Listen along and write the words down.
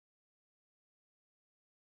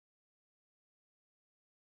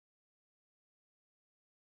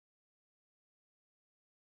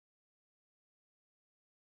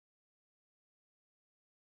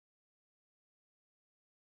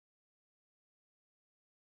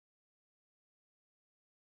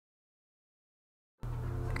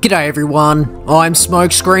G'day everyone, I'm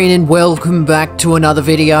Smokescreen and welcome back to another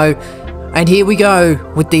video. And here we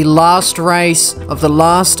go with the last race of the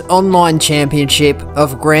last online championship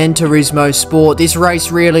of Gran Turismo Sport. This race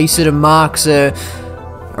really sort of marks a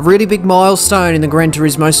really big milestone in the Gran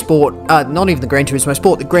Turismo Sport, not even the Gran Turismo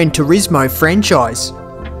Sport, the Gran Turismo franchise.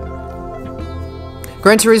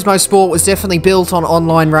 Gran Turismo Sport was definitely built on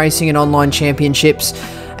online racing and online championships,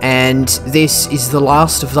 and this is the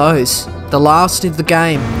last of those. The last of the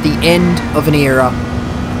game, the end of an era.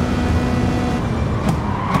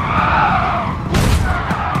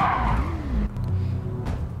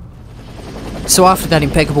 So after that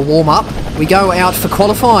impeccable warm-up, we go out for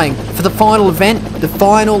qualifying for the final event, the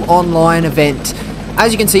final online event.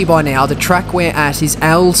 As you can see by now, the track we're at is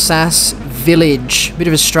Alsace Village. Bit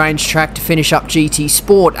of a strange track to finish up GT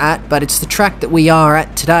Sport at, but it's the track that we are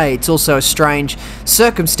at today. It's also a strange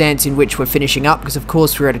circumstance in which we're finishing up, because of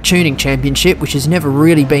course we're at a tuning championship, which has never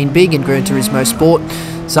really been big in Gran Turismo Sport.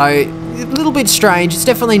 So a little bit strange. It's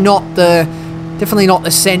definitely not the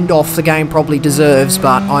send-off the game probably deserves,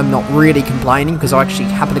 but I'm not really complaining because I actually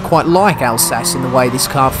happen to quite like Alsace in the way this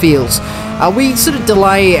car feels. We sort of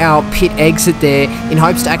delay our pit exit there in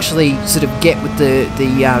hopes to actually sort of get with the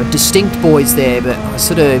distinct boys there, but I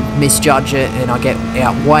sort of misjudge it and I get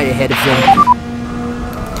out way ahead of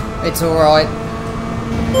them. It's alright.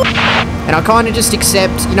 And I kind of just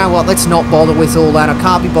accept, you know what, let's not bother with all that. I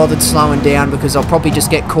can't be bothered slowing down because I'll probably just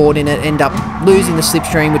get caught in it, end up losing the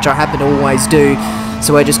slipstream, which I happen to always do.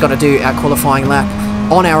 So we're just going to do our qualifying lap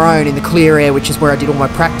on our own in the clear air, which is where I did all my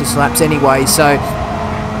practice laps anyway. So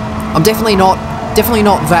I'm definitely not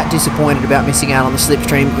that disappointed about missing out on the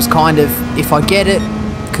slipstream. It was kind of, if I get it,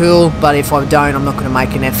 cool, but if I don't, I'm not going to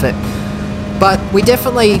make an effort. But we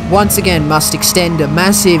definitely, once again, must extend a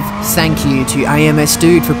massive thank you to AMS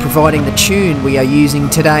Dude for providing the tune we are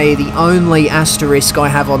using today. The only asterisk I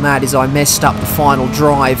have on that is I messed up the final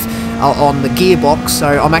drive on the gearbox, so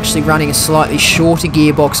I'm actually running a slightly shorter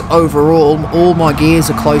gearbox overall. All my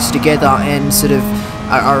gears are close together and sort of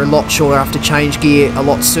are a lot shorter. I have to change gear a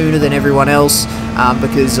lot sooner than everyone else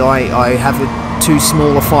because I have a too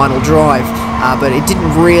small a final drive. But it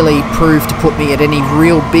didn't really prove to put me at any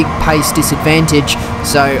real big pace disadvantage,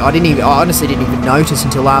 so I honestly didn't even notice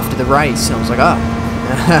until after the race. I was like,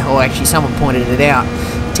 oh, or actually someone pointed it out.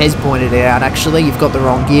 Tez pointed it out, actually, you've got the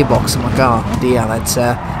wrong gearbox. I'm like, oh dear, that's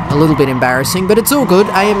a little bit embarrassing, but it's all good.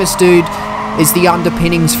 AMS Dude is the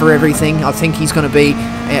underpinnings for everything. I think he's going to be,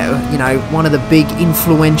 you know, one of the big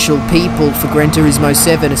influential people for Gran Turismo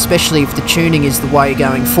 7, especially if the tuning is the way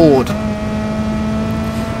going forward.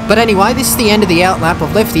 But anyway, this is the end of the outlap.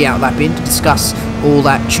 I've left the outlap in to discuss all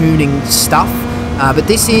that tuning stuff. But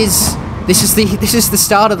this is the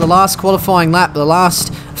start of the last qualifying lap, the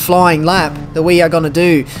last flying lap that we are going to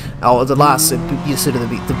do. Oh, the last, sort of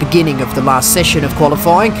the beginning of the last session of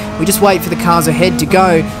qualifying. We just wait for the cars ahead to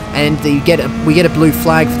go, and we get a blue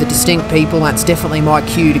flag for the distinct people. That's definitely my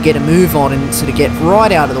cue to get a move on and sort of get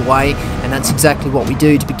right out of the way, and that's exactly what we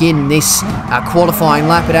do to begin this qualifying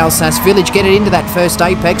lap at Alsace Village. Get it into that first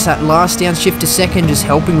apex, that last downshift to second, just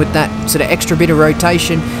helping with that sort of extra bit of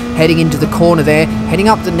rotation, heading into the corner there, heading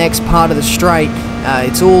up the next part of the straight.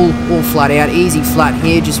 It's all flat out, easy flat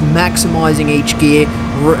here, just maximising each gear,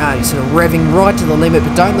 sort of revving right to the limit,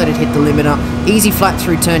 but don't let it hit the limiter. Easy flat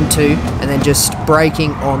through turn 2, and then just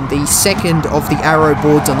braking on the second of the arrow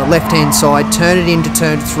boards on the left-hand side, turn it into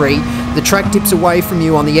turn 3. The track dips away from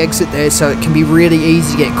you on the exit there, so it can be really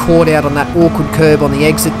easy to get caught out on that awkward curb on the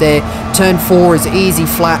exit there. Turn 4 is easy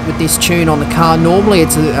flat with this tune on the car. Normally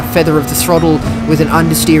it's a feather of the throttle with an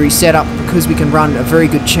understeery setup. Because we can run a very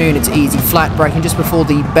good tune, it's easy flat, braking just before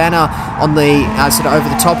the banner on the sort of over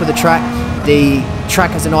the top of the track. The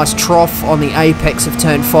track has a nice trough on the apex of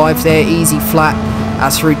turn 5 there, easy flat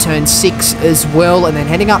through turn 6 as well, and then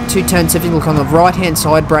heading up to turn 7, look on the right hand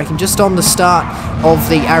side, braking just on the start of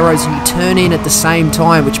the arrows, and you turn in at the same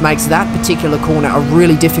time, which makes that particular corner a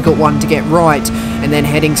really difficult one to get right. And then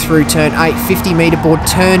heading through turn 8, 50 meter board,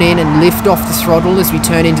 turn in and lift off the throttle as we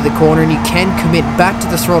turn into the corner, and you can commit back to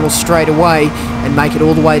the throttle straight away and make it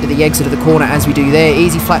all the way to the exit of the corner as we do there.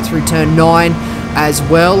 Easy flat through turn 9 as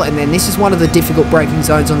well, and then this is one of the difficult braking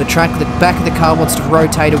zones on the track. The back of the car wants to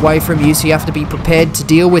rotate away from you, so you have to be prepared to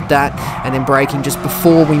deal with that. And then braking just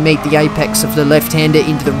before we meet the apex of the left-hander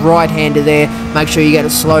into the right-hander there. Make sure you get it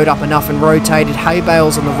slowed up enough and rotated. Hay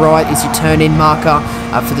bales on the right is your turn-in marker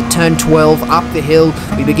for the turn 12 up the hill.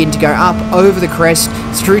 We begin to go up over the crest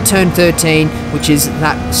through turn 13, which is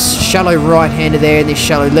that shallow right-hander there, and this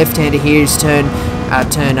shallow left-hander here is turn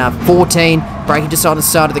 14. braking just on the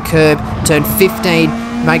start of the curb, turn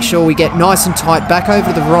 15, make sure we get nice and tight, back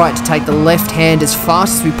over to the right to take the left hand as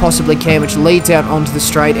fast as we possibly can, which leads out onto the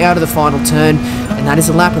straight, out of the final turn, and that is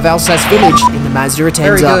a lap of Alsace Village in the Mazda Atenza.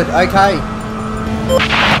 Very good, okay.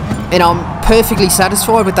 And I'm perfectly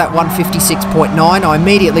satisfied with that 156.9. I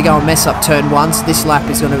immediately go and mess up turn 1, so this lap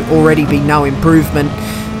is going to already be no improvement.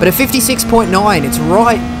 But a 56.9, it's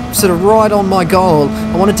right, sort of right on my goal.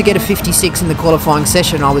 I wanted to get a 56 in the qualifying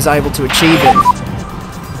session, I was able to achieve it.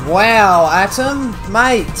 Wow, Atom,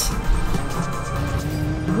 mate.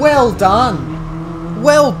 Well done.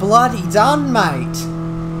 Well bloody done,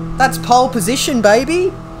 mate. That's pole position,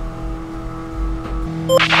 baby.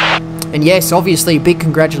 And yes, obviously, big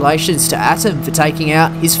congratulations to Atom for taking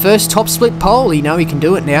out his first top split pole. You know he can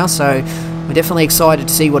do it now, so we're definitely excited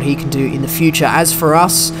to see what he can do in the future. As for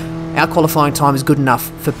us, our qualifying time is good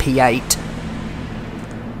enough for P8.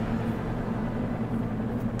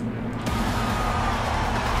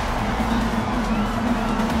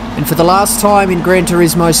 And for the last time in Gran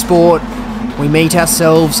Turismo Sport, we meet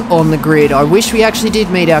ourselves on the grid. I wish we actually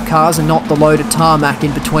did meet our cars and not the loaded tarmac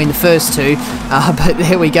in between the first two, but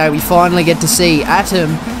there we go. We finally get to see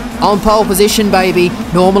Atom on pole position, baby.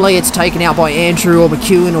 Normally it's taken out by Andrew or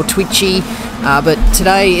McEwen or Twitchy, but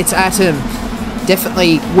today it's Atom.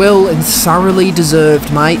 Definitely well and thoroughly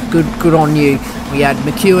deserved, mate. Good on you. We had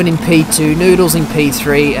McEwen in P2, Noodles in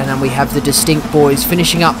P3, and then we have the Distinct boys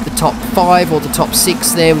finishing up the top 5 or the top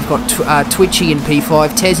 6 there. We've got Twitchy in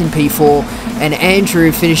P5, Tez in P4, and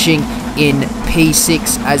Andrew finishing in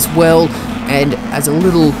P6 as well. And as a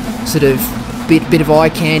little sort of bit of eye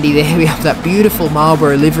candy there, we have that beautiful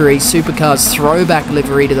Marlboro livery, Supercars throwback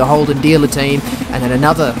livery to the Holden dealer team, and then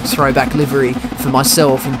another throwback livery for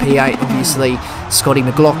myself in P8, obviously Scotty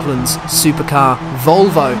McLaughlin's Supercar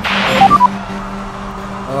Volvo.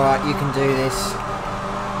 Alright, you can do this.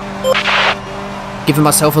 Giving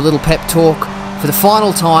myself a little pep talk for the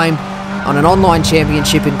final time on an online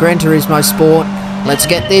championship in Gran Turismo Sport. Let's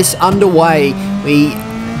get this underway. We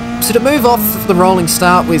sort of move off the rolling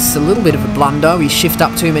start with a little bit of a blunder. We shift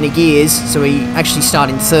up too many gears, so we actually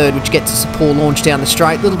start in third, which gets us a poor launch down the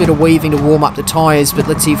straight. A little bit of weaving to warm up the tyres, but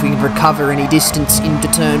let's see if we can recover any distance into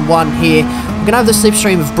turn 1 here. We're going to have the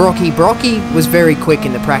slipstream of Brocky. Brocky was very quick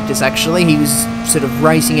in the practice, actually. He was sort of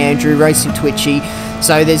racing Andrew, racing Twitchy,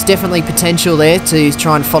 so there's definitely potential there to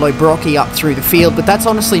try and follow Brocky up through the field, but that's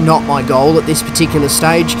honestly not my goal at this particular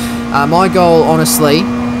stage. My goal, honestly,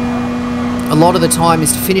 a lot of the time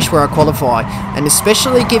is to finish where I qualify, and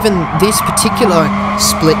especially given this particular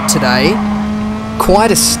split today,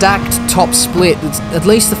 quite a stacked top split. At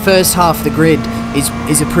least the first half of the grid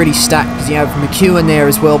is a pretty stacked, because you have McEwen there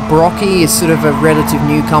as well. Brocky is sort of a relative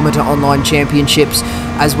newcomer to online championships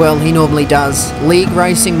as well. He normally does league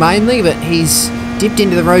racing mainly, but he's dipped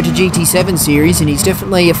into the Road to GT7 series, and he's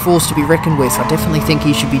definitely a force to be reckoned with. I definitely think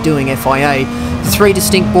he should be doing FIA. The 3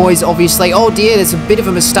 Distinct boys, obviously. Oh dear, there's a bit of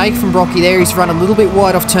a mistake from Brocky there. He's run a little bit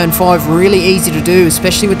wide off turn 5. Really easy to do,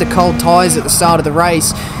 especially with the cold tyres at the start of the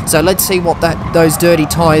race. So let's see what those dirty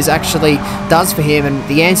tyres actually does for him, and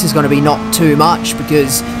the answer is going to be not too much,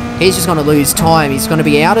 because he's just going to lose time. He's going to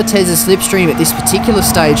be out of Tez's slipstream at this particular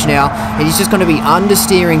stage now, and he's just going to be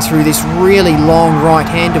understeering through this really long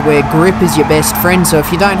right-hander where grip is your best friend. So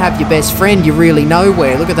if you don't have your best friend, you're really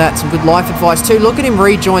nowhere. Look at that, some good life advice too. Look at him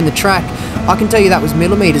rejoin the track. I can tell you that was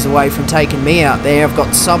millimetres away from taking me out there. I've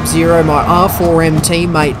got Sub-Zero, my R4M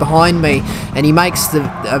teammate, behind me, and he makes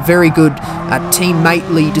a very good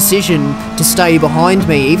teammately decision to stay behind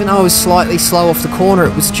me. Even though I was slightly slow off the corner,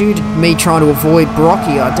 it was due to me trying to avoid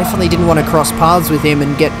Brocky. I definitely didn't want to cross paths with him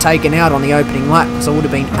and get taken out on the opening lap, because I would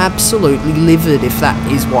have been absolutely livid if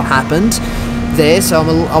that is what happened there. So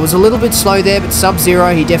I was a little bit slow there, but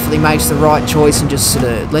Sub-Zero, he definitely makes the right choice and just sort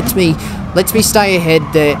of lets me stay ahead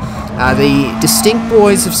there. The Distinct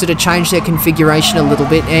boys have sort of changed their configuration a little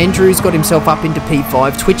bit. Andrew's got himself up into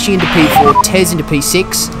P5, Twitchy into P4, Tez into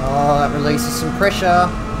P6. Oh, that releases some pressure.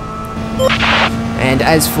 And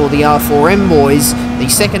as for the R4M boys, the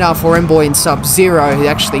second R4M boy in Sub-Zero, who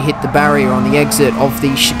actually hit the barrier on the exit of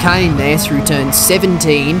the chicane there through turn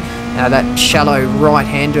 17, that shallow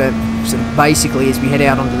right-hander, sort of basically as we head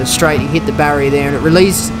out onto the straight, he hit the barrier there, and it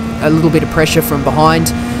released a little bit of pressure from behind,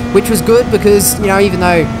 which was good, because, you know, even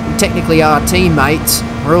though we technically are teammates,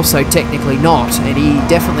 we're also technically not, and he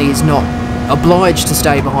definitely is not obliged to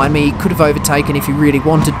stay behind me. He could have overtaken if he really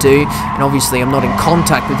wanted to, and obviously I'm not in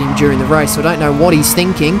contact with him during the race, so I don't know what he's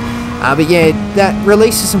thinking. But yeah, that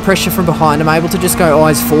releases some pressure from behind. I'm able to just go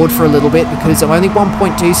eyes forward for a little bit because I'm only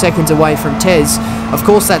 1.2 seconds away from Tez. Of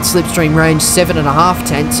course, that slipstream range 7.5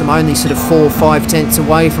 tenths. I'm only sort of 4 or 5 tenths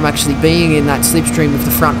away from actually being in that slipstream with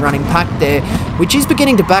the front running pack there, which is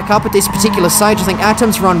beginning to back up at this particular stage. I think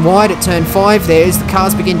Atom's run wide at turn 5 there as the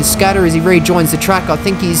cars begin to scatter as he rejoins the track. I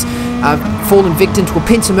think he's fallen victim to a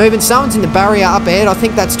pincer movement. Someone's in the barrier up ahead. I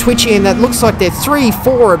think that's Twitchy, and that looks like they're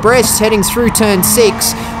 3-4 abreast heading through turn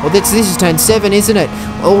 6. Well, this is turn 7, isn't it?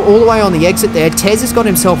 All the way on the exit there. Tez has got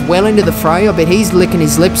himself well into the fray. I bet he's licking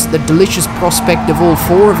his lips at the delicious prospect of all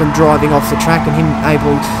 4 of them driving off the track and him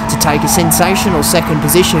able to take a sensational second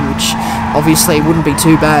position, which obviously wouldn't be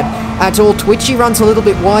too bad at all. Twitchy runs a little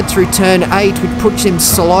bit wide through turn 8, which puts him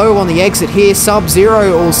slow on the exit here.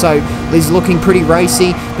 Sub-Zero also is looking pretty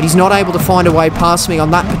racy, but he's not able to find a way past me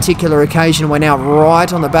on that particular occasion. We're now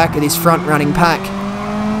right on the back of this front-running pack.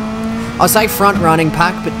 I say front-running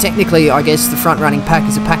pack, but technically I guess the front-running pack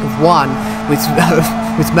is a pack of 1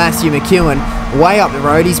 with Matthew McEwen. Way up the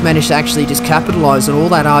road, he's managed to actually just capitalise on all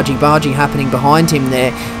that argy-bargy happening behind him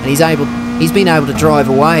there, and he's been able to drive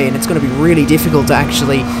away, and it's going to be really difficult to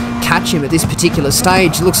actually catch him at this particular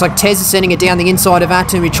stage. It looks like Tez is sending it down the inside of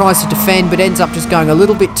Atom, who tries to defend but ends up just going a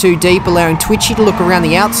little bit too deep, allowing Twitchy to look around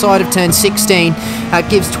the outside of turn 16.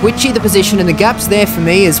 Gives Twitchy the position, and the gap's there for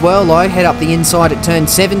me as well. I head up the inside at turn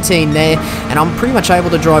 17 there, and I'm pretty much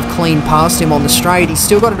able to drive clean past him on the straight. He's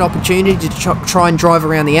still got an opportunity to try and drive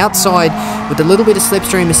around the outside with a little bit of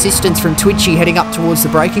slipstream assistance from Twitchy heading up towards the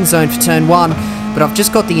braking zone for turn 1. But I've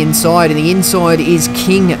just got the inside, and the inside is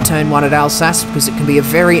king at turn 1 at Alsace because it can be a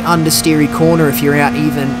very understeery corner if you're out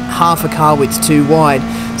even half a car width too wide.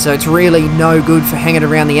 So it's really no good for hanging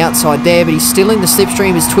around the outside there, but he's still in the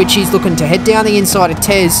slipstream as Twitchy's looking to head down the inside of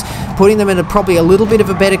Tez, putting them in probably a little bit of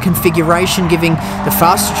a better configuration, giving the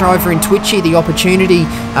faster driver in Twitchy the opportunity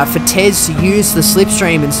for Tez to use the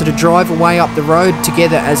slipstream and sort of drive away up the road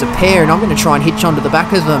together as a pair. And I'm going to try and hitch onto the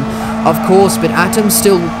back of them, of course, but Atom's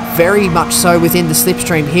still very much so within the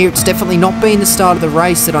slipstream here. It's definitely not been the start of the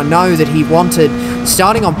race that I know that he wanted.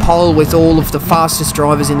 Starting on pole with all of the fastest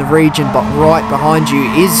drivers in the region but right behind you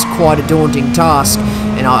is quite a daunting task,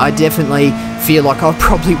 and I definitely feel like I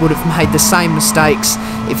probably would have made the same mistakes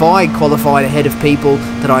if I qualified ahead of people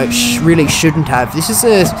that I really shouldn't have. This was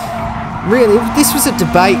a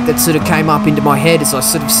debate that sort of came up into my head as I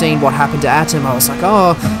sort of seen what happened to Atom. I was like,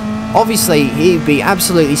 oh, obviously he'd be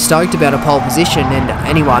absolutely stoked about a pole position, and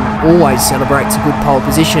anyone always celebrates a good pole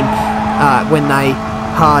position when they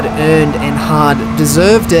hard earned and hard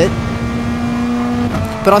deserved it.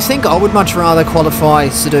 But I think I would much rather qualify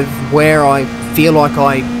sort of where I feel like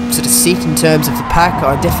I sort of sit in terms of the pack.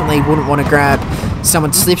 I definitely wouldn't want to grab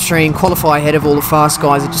someone's slipstream, qualify ahead of all the fast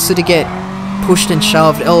guys, and just sort of get pushed and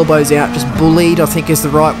shoved, elbows out, just bullied, I think is the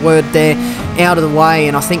right word there, out of the way.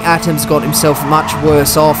 And I think Atom's got himself much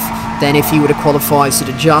worse off than if he would have qualified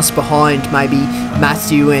sort of just behind maybe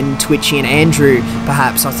Matthew and Twitchy and Andrew,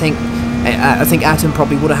 perhaps. I think Atom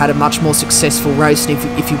probably would have had a much more successful race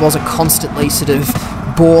if he wasn't constantly sort of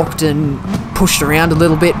balked and pushed around a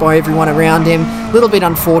little bit by everyone around him. A little bit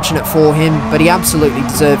unfortunate for him, but he absolutely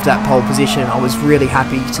deserved that pole position. I was really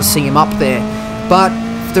happy to see him up there. But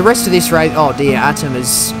the rest of this race, oh dear, Atom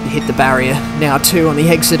has hit the barrier now too on the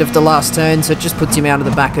exit of the last turn, so it just puts him out of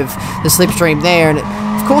the back of the slipstream there. And it,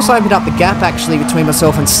 of course, opened up the gap actually between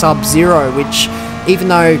myself and Sub-Zero, which, even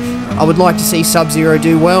though I would like to see Sub-Zero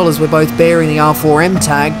do well as we're both bearing the R4M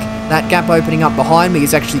tag, that gap opening up behind me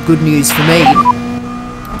is actually good news for me.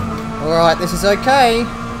 Alright, this is okay.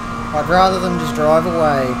 I'd rather them just drive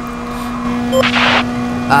away.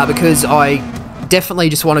 Because I definitely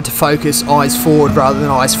just wanted to focus eyes forward rather than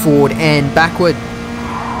eyes forward and backward.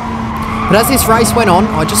 But as this race went on,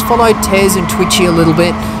 I just followed Tez and Twitchy a little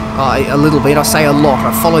bit. I say a lot.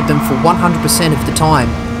 I followed them for 100% of the time.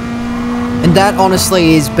 And that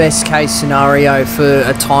honestly is best case scenario for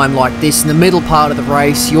a time like this. In the middle part of the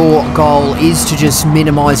race, your goal is to just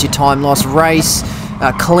minimise your time loss, race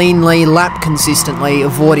cleanly, lap consistently,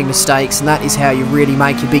 avoiding mistakes, and that is how you really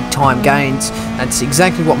make your big time gains. That's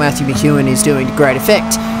exactly what Matthew McEwen is doing to great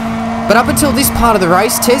effect. But up until this part of the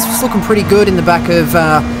race, Tez was looking pretty good in the back of,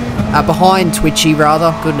 behind Twitchy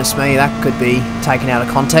rather. Goodness me, that could be taken out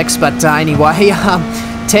of context, but anyway,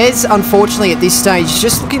 Tez, unfortunately, at this stage, is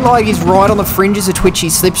just looking like he's right on the fringes of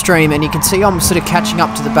Twitchy's slipstream, and you can see I'm sort of catching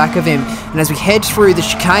up to the back of him. And as we head through the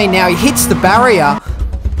chicane now, he hits the barrier.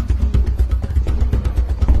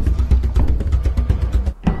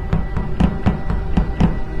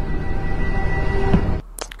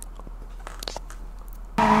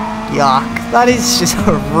 Yuck, that is just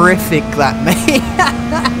horrific, that me.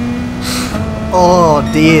 Oh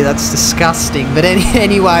dear, that's disgusting. But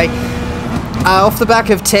anyway, off the back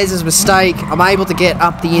of Tez's mistake, I'm able to get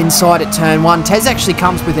up the inside at turn 1. Tez actually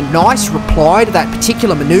comes with a nice reply to that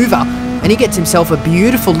particular manoeuvre, and he gets himself a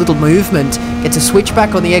beautiful little movement, gets a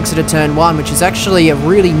switchback on the exit of turn 1, which is actually a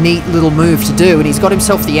really neat little move to do, and he's got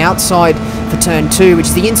himself the outside for turn 2, which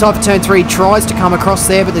is the inside for turn 3, tries to come across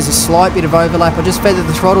there, but there's a slight bit of overlap. I just feathered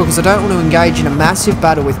the throttle because I don't want to engage in a massive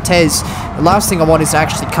battle with Tez. The last thing I want is to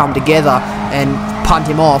actually come together and punt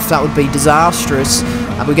him off. That would be disastrous.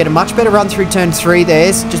 We get a much better run through turn 3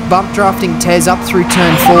 there, just bump drafting Tez up through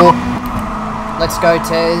turn 4. Let's go,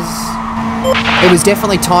 Tez. It was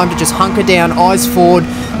definitely time to just hunker down, eyes forward,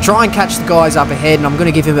 try and catch the guys up ahead, and I'm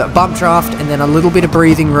going to give him a bump draft and then a little bit of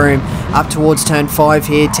breathing room up towards turn 5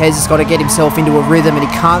 here. Tez has got to get himself into a rhythm, and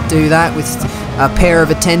he can't do that with a pair of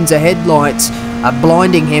Atenza headlights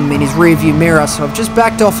blinding him in his rear view mirror. So I've just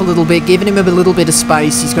backed off a little bit, given him a little bit of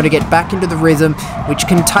space. He's got to get back into the rhythm, which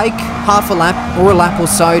can take half a lap or a lap or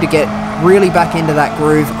so to get really back into that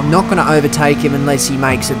groove. I'm not going to overtake him unless he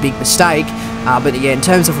makes a big mistake. But yeah, in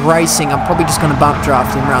terms of racing, I'm probably just going to bump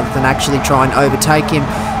draft him rather than actually try and overtake him.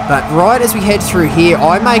 But right as we head through here,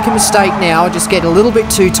 I make a mistake now. I just get a little bit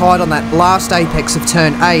too tight on that last apex of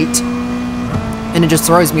turn 8. And it just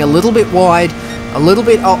throws me a little bit wide, a little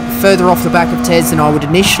bit further off the back of Tez than I would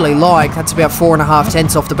initially like. That's about 4.5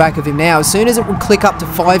 tenths off the back of him now. As soon as it would click up to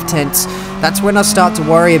 5 tenths, that's when I start to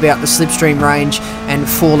worry about the slipstream range and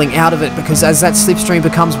falling out of it, because as that slipstream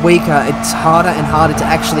becomes weaker, it's harder and harder to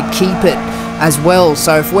actually keep it as well.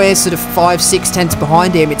 So if we're sort of 5-6 tenths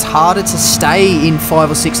behind him, it's harder to stay in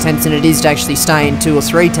 5 or 6 tenths than it is to actually stay in 2 or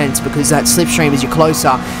 3 tenths, because that slipstream as you're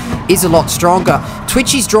closer is a lot stronger.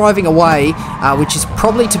 Twitchy's driving away, which is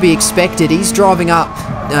probably to be expected. He's driving up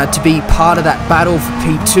to be part of that battle for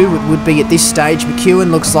P2, it would be at this stage.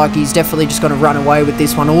 McEwen looks like he's definitely just going to run away with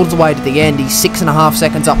this one all the way to the end. He's 6.5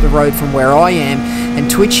 seconds up the road from where I am, and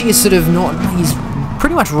Twitchy is sort of not... he's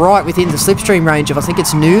pretty much right within the slipstream range of, I think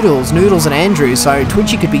it's Noodles and Andrew, so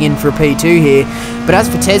Twitchy could be in for a P2 here. But as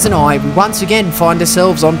for Tez and I, we once again find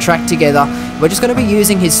ourselves on track together. We're just going to be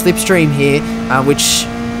using his slipstream here, which,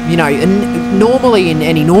 you know, normally in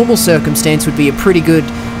any normal circumstance would be a pretty good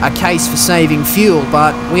case for saving fuel,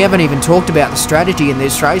 but we haven't even talked about the strategy in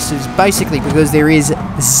this race. It's basically because there is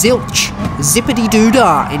zilch,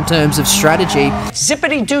 zippity-doo-dah in terms of strategy.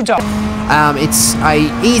 Zippity-doo-dah. It's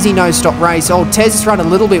a easy no-stop race. Old Tez has run a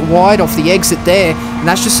little bit wide off the exit there, and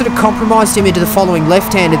that's just sort of compromised him into the following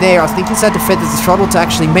left-hander there. I think he's had to feather the throttle to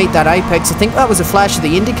actually meet that apex. I think that was a flash of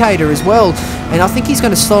the indicator as well, and I think he's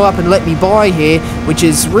going to slow up and let me by here, which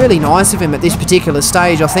is really nice of him at this particular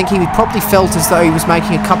stage. I think he probably felt as though he was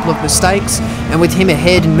making a couple of mistakes, and with him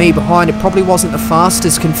ahead and me behind, it probably wasn't the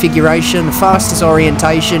fastest configuration, the fastest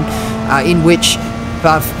orientation in which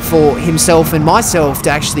for himself and myself to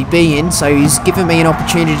actually be in. So he's given me an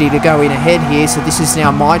opportunity to go in ahead here, so this is now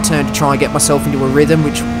my turn to try and get myself into a rhythm,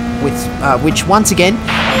 which once again,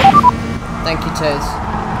 thank you, Tez,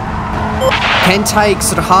 can take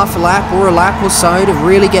sort of half a lap or a lap or so to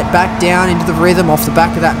really get back down into the rhythm off the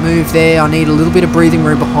back of that move there. I need a little bit of breathing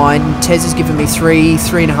room behind, and Tez has given me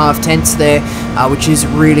 3.5 tenths there, which is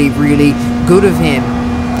really, really good of him.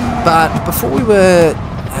 But before we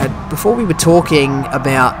were talking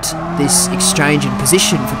about this exchange in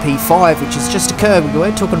position for P5, which has just occurred, we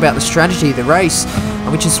weren't talking about the strategy of the race,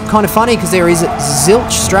 which is kind of funny because there is a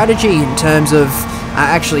zilch strategy in terms of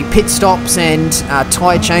actually pit stops and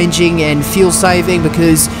tyre changing and fuel saving,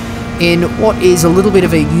 because in what is a little bit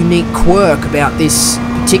of a unique quirk about this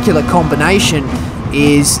particular combination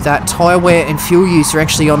is that tyre wear and fuel use are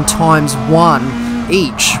actually on ×1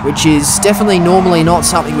 each, which is definitely normally not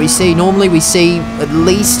something we see. Normally we see at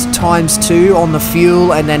least ×2 on the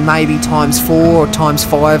fuel, and then maybe ×4 or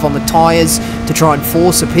 ×5 on the tyres to try and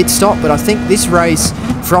force a pit stop. But I think this race,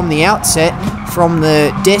 from the outset, from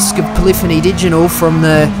the desk of Polyphony Digital, from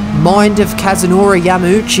the mind of Kazunori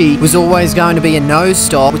Yamauchi, was always going to be a no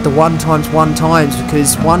stop with the 1x1x,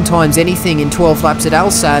 because 1x anything in 12 laps at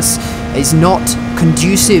Alsace is not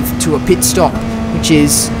conducive to a pit stop, which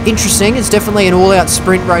is interesting. It's definitely an all-out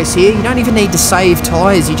sprint race here. You don't even need to save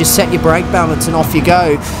tyres, you just set your brake balance and off you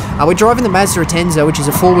go. We're driving the Mazda Atenza, which is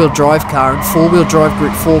a 4-wheel drive car, and 4-wheel drive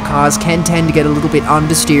Group 4 cars can tend to get a little bit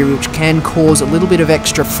understeer, which can cause a little bit of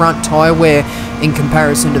extra front tyre wear in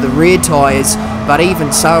comparison to the rear tyres. But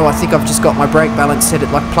even so, I think I've just got my brake balance set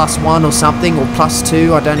at like +1 or something, or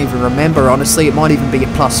 +2, I don't even remember, honestly. It might even be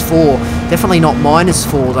at +4. Definitely not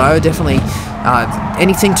 -4 though, definitely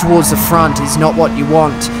anything towards the front is not what you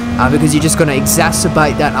want because you're just going to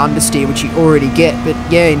exacerbate that understeer, which you already get. But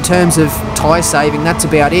yeah, in terms of tyre saving, that's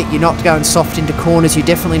about it. You're not going soft into corners. You're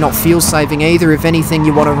definitely not fuel saving either. If anything,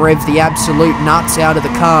 you want to rev the absolute nuts out of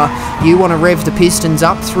the car. You want to rev the pistons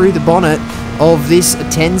up through the bonnet of this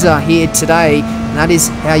Tenza here today, and that is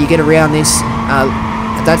how you get around this.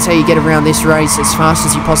 That's how you get around this race as fast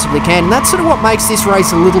as you possibly can. And that's sort of what makes this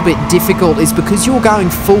race a little bit difficult, is because you're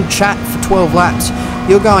going full chat for 12 laps.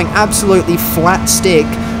 You're going absolutely flat stick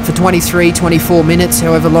for 23, 24 minutes,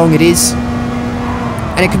 however long it is.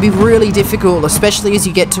 And it can be really difficult, especially as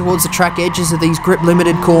you get towards the track edges of these grip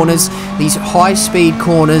limited corners, these high speed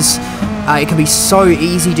corners. It can be so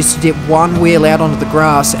easy just to dip one wheel out onto the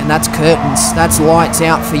grass, and that's curtains. That's lights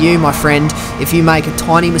out for you, my friend, if you make a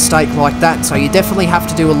tiny mistake like that. So you definitely have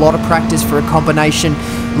to do a lot of practice for a combination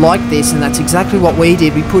like this, and that's exactly what we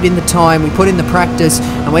did. We put in the time, we put in the practice,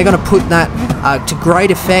 and we're going to put that to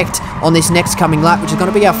great effect on this next coming lap, which is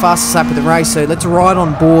going to be our fastest lap of the race. So let's ride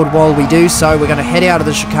on board while we do so. We're going to head out of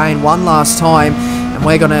the chicane one last time, and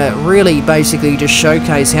we're going to really basically just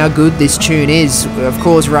showcase how good this tune is. Of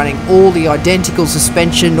course, running all the identical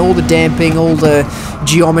suspension, all the damping, all the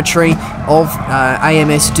geometry of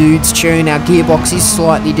AMS Dude's tune. Our gearbox is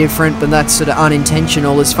slightly different, but that's sort of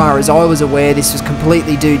unintentional as far as I was aware. This was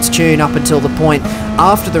completely Dude's tune up until the point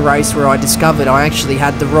after the race where I discovered I actually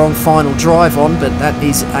had the wrong final drive on, but that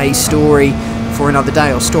is a story for another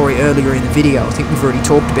day, or story earlier in the video. I think we've already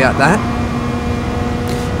talked about that.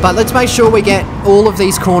 But let's make sure we get all of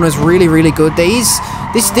these corners really, really good. This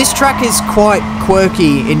track is quite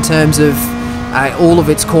quirky in terms of all of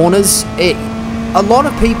its corners. A lot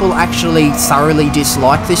of people actually thoroughly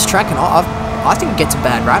dislike this track, and I think it gets a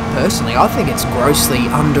bad rap, personally. I think it's grossly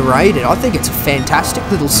underrated. I think it's a fantastic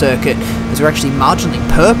little circuit, as we're actually marginally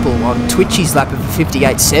purple on Twitchy's lap of a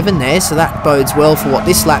 58.7 there, so that bodes well for what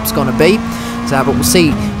this lap's going to be. But we'll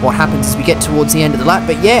see what happens as we get towards the end of the lap.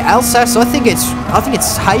 But yeah, Alsace, I think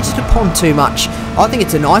it's hated upon too much. I think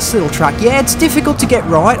it's a nice little track. Yeah, it's difficult to get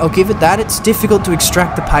right, I'll give it that. It's difficult to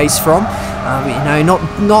extract the pace from. You know,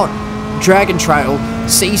 not Dragon Trail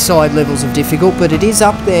seaside levels of difficult, but it is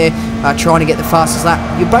up there trying to get the fastest lap.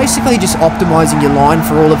 You're basically just optimizing your line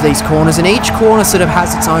for all of these corners, and each corner sort of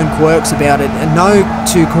has its own quirks about it, and no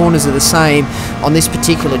two corners are the same on this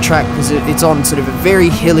particular track, because it's on sort of a very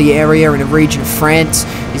hilly area in a region of France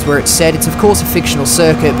is where it's set. It's of course a fictional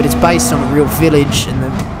circuit, but it's based on a real village, and the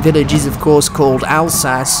village is of course called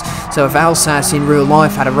Alsace. So if Alsace in real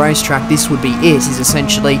life had a racetrack, this would be it, is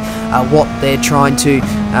essentially what they're trying to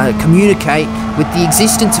communicate with the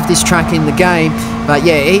existence of this track in the game. But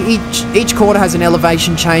yeah, each corner has an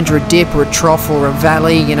elevation change, or a dip, or a trough, or a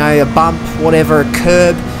valley, you know, a bump, whatever, a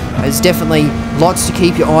curb. There's definitely lots to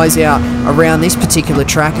keep your eyes out around this particular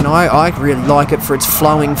track, and I really like it for its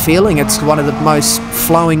flowing feeling. It's one of the most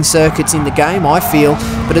flowing circuits in the game, I feel.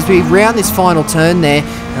 But as we round this final turn there,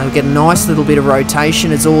 we get a nice little bit of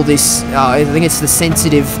rotation as all this, I think it's the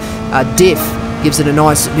sensitive diff, gives it a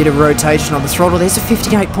nice bit of rotation on the throttle. There's a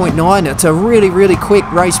 58.9. It's a really, really quick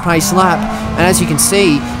race pace lap, and as you can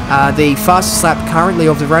see, the fastest lap currently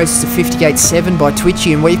of the race is a 58.7 by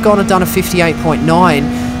Twitchy, and we've gone and done a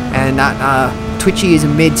 58.9, and that Twitchy is a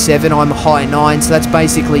mid 7, I'm a high 9, so that's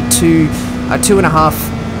basically two and a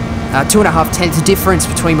half tenths difference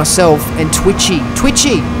between myself and Twitchy.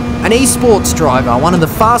 Twitchy, an esports driver, one of the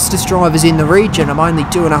fastest drivers in the region. I'm only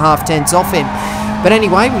 2.5 tenths off him. But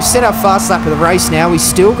anyway, we've set our fast lap of the race now. We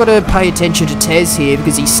still got to pay attention to Tez here,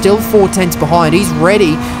 because he's still 4 tenths behind. He's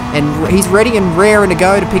ready and raring to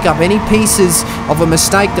go to pick up any pieces of a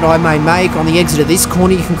mistake that I may make on the exit of this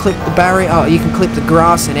corner. You can clip the barrier, you can clip the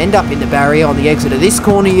grass and end up in the barrier. On the exit of this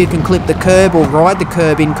corner, you can clip the curb or ride the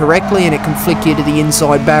curb incorrectly, and it can flick you to the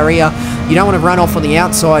inside barrier. You don't want to run off on the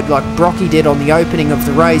outside like Brocky did on the opening of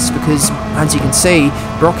the race, because as you can see,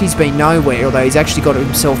 Brocky's been nowhere, although he's actually got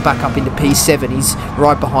himself back up into P7. He's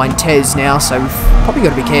right behind Tez now, so we've probably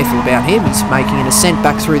got to be careful about him. He's making an ascent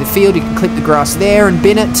back through the field. You can clip the grass there and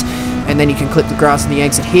bin it, and then you can clip the grass on the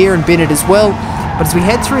exit here and bin it as well. But as we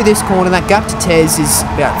head through this corner, that gap to Tez is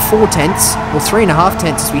about 4 tenths, or 3.5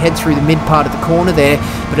 tenths as we head through the mid part of the corner there.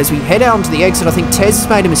 But as we head out onto the exit, I think Tez has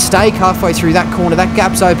made a mistake halfway through that corner. That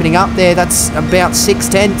gap's opening up there. That's about 6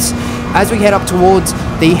 tenths. As we head up towards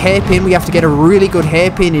the hairpin, we have to get a really good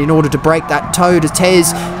hairpin in order to break that toe to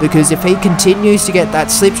Tez, because if he continues to get that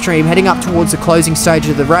slipstream heading up towards the closing stage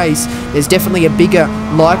of the race, there's definitely a bigger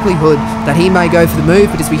likelihood that he may go for the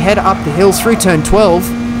move. But as we head up the hill through turn 12,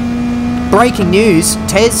 breaking news,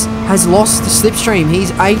 Tez has lost the slipstream.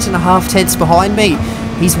 He's 8.5 tenths behind me.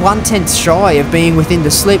 He's 1 tenth shy of being within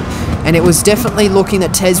the slip. and it was definitely looking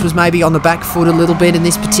that Tez was maybe on the back foot a little bit in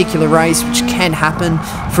this particular race, which can happen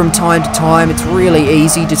from time to time. It's really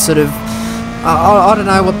easy to sort of, I don't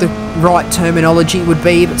know what the right terminology would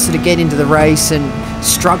be, but sort of get into the race and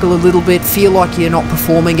struggle a little bit, feel like you're not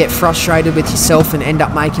performing, get frustrated with yourself and end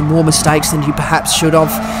up making more mistakes than you perhaps should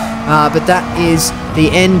have. But that is the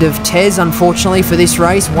end of Tez, unfortunately, for this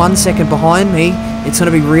race. 1 second behind me. It's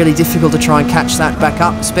going to be really difficult to try and catch that back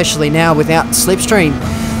up, especially now without Slipstream.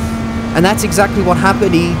 And that's exactly what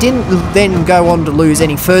happened. He didn't then go on to lose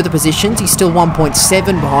any further positions. He's still 1.7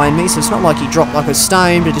 behind me, so it's not like he dropped like a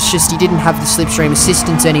stone, but it's just he didn't have the Slipstream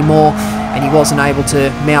assistance anymore, and he wasn't able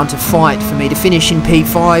to mount a fight for me to finish in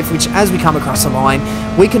P5, which, as we come across the line,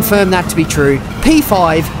 we confirm that to be true.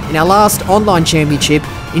 P5 in our last online championship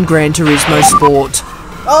in Gran Turismo Sport.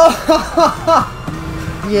 Oh,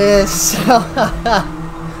 yes.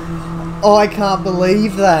 Oh, I can't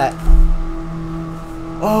believe that.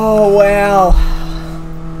 Oh, wow.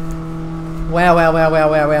 Wow, wow, wow, wow,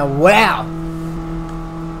 wow, wow, wow.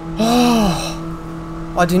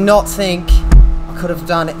 Oh, I do not think I could have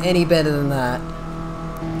done any better than that.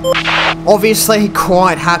 Obviously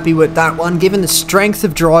quite happy with that one, given the strength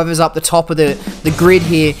of drivers up the top of the grid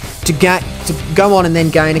here to go on and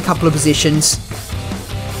then gain a couple of positions.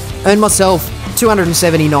 Earn myself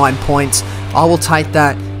 279 points. I will take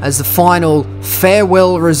that as the final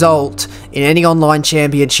farewell result in any online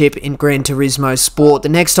championship in Gran Turismo Sport. The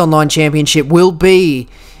next online championship will be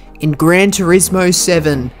in Gran Turismo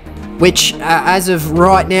 7, which as of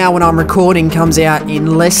right now when I'm recording comes out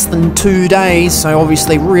in less than 2 days, so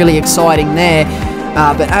obviously really exciting there.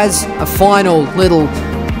 But as a final little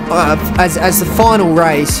as the final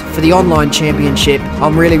race for the online championship,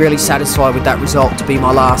 I'm really satisfied with that result to be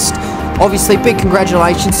my last. Obviously, big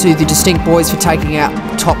congratulations to the Distinct boys for taking out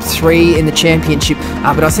top 3 in the championship,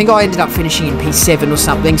 but I think I ended up finishing in P7 or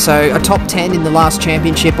something, so a top 10 in the last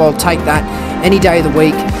championship, I'll take that any day of the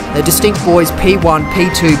week. The Distinct boys P1,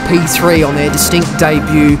 P2, P3 on their Distinct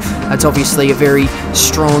debut. That's obviously a very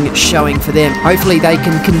strong showing for them. Hopefully they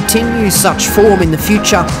can continue such form in the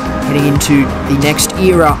future, heading into the next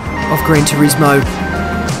era of Gran Turismo.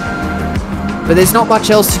 But there's not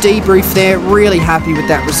much else to debrief there. Really happy with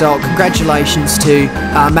that result. Congratulations to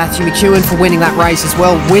Matthew McEwen for winning that race as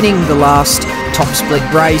well, winning the last top split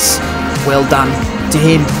race. Well done to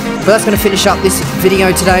him. But that's going to finish up this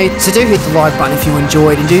video today, so do hit the like button if you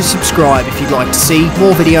enjoyed, and do subscribe if you'd like to see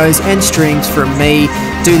more videos and streams from me.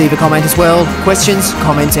 Do leave a comment as well. Questions,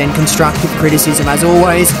 comments and constructive criticism, as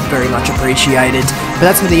always, very much appreciated. But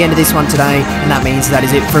that's for the end of this one today, and that means that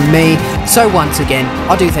is it from me. So once again,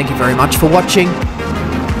 I do thank you very much for watching.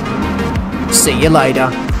 See you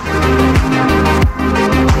later.